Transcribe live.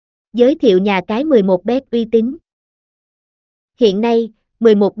Giới thiệu nhà cái 11bet uy tín. Hiện nay,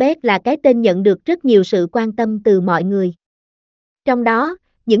 11bet là cái tên nhận được rất nhiều sự quan tâm từ mọi người. Trong đó,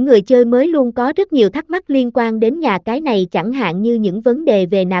 những người chơi mới luôn có rất nhiều thắc mắc liên quan đến nhà cái này, chẳng hạn như những vấn đề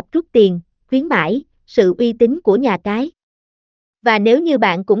về nạp rút tiền, khuyến mãi, sự uy tín của nhà cái. Và nếu như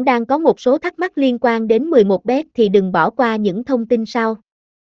bạn cũng đang có một số thắc mắc liên quan đến 11bet thì đừng bỏ qua những thông tin sau.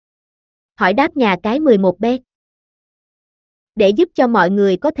 Hỏi đáp nhà cái 11bet. Để giúp cho mọi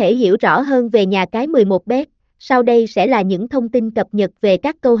người có thể hiểu rõ hơn về nhà cái 11bet, sau đây sẽ là những thông tin cập nhật về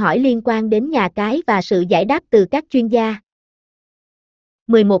các câu hỏi liên quan đến nhà cái và sự giải đáp từ các chuyên gia.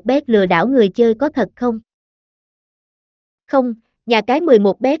 11bet lừa đảo người chơi có thật không? Không, nhà cái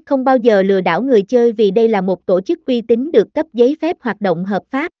 11bet không bao giờ lừa đảo người chơi vì đây là một tổ chức uy tín được cấp giấy phép hoạt động hợp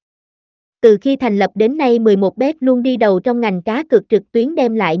pháp. Từ khi thành lập đến nay, 11bet luôn đi đầu trong ngành cá cược trực tuyến,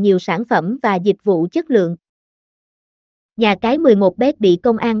 đem lại nhiều sản phẩm và dịch vụ chất lượng. Nhà cái 11bet bị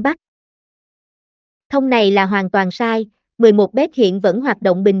công an bắt. Thông này là hoàn toàn sai, 11bet hiện vẫn hoạt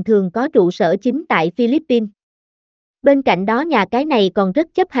động bình thường, có trụ sở chính tại Philippines. Bên cạnh đó, nhà cái này còn rất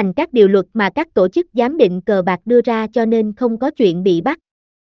chấp hành các điều luật mà các tổ chức giám định cờ bạc đưa ra, cho nên không có chuyện bị bắt.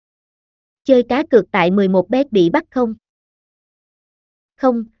 Chơi cá cược tại 11bet bị bắt không?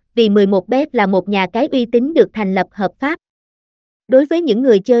 Không, vì 11bet là một nhà cái uy tín được thành lập hợp pháp. Đối với những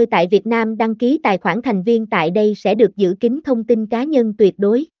người chơi tại Việt Nam đăng ký tài khoản thành viên tại đây sẽ được giữ kín thông tin cá nhân tuyệt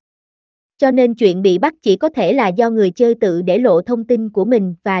đối. Cho nên chuyện bị bắt chỉ có thể là do người chơi tự để lộ thông tin của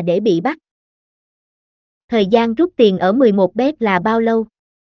mình và để bị bắt. Thời gian rút tiền ở 11bet là bao lâu?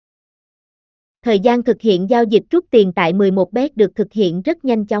 Thời gian thực hiện giao dịch rút tiền tại 11bet được thực hiện rất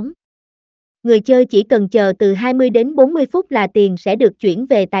nhanh chóng. Người chơi chỉ cần chờ từ 20 đến 40 phút là tiền sẽ được chuyển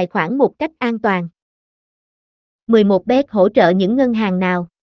về tài khoản một cách an toàn. 11bet hỗ trợ những ngân hàng nào?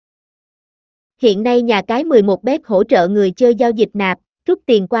 Hiện nay nhà cái 11bet hỗ trợ người chơi giao dịch nạp, rút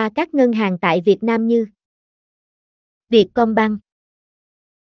tiền qua các ngân hàng tại Việt Nam như Vietcombank,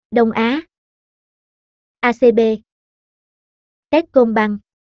 Đông Á, ACB, Techcombank,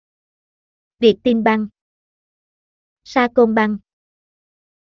 Vietinbank, Sacombank,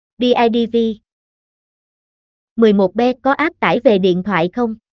 BIDV. 11bet có app tải về điện thoại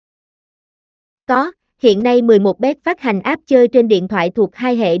không? Có, hiện nay 11bet phát hành app chơi trên điện thoại thuộc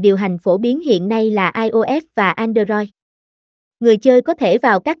hai hệ điều hành phổ biến hiện nay là iOS và Android. Người chơi có thể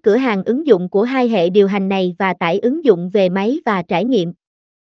vào các cửa hàng ứng dụng của hai hệ điều hành này và tải ứng dụng về máy và trải nghiệm.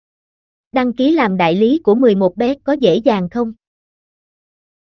 Đăng ký làm đại lý của 11bet có dễ dàng không?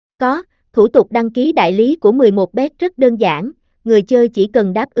 Có, thủ tục đăng ký đại lý của 11bet rất đơn giản, người chơi chỉ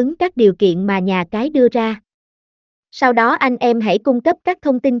cần đáp ứng các điều kiện mà nhà cái đưa ra. Sau đó anh em hãy cung cấp các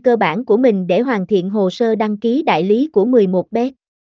thông tin cơ bản của mình để hoàn thiện hồ sơ đăng ký đại lý của 11bet.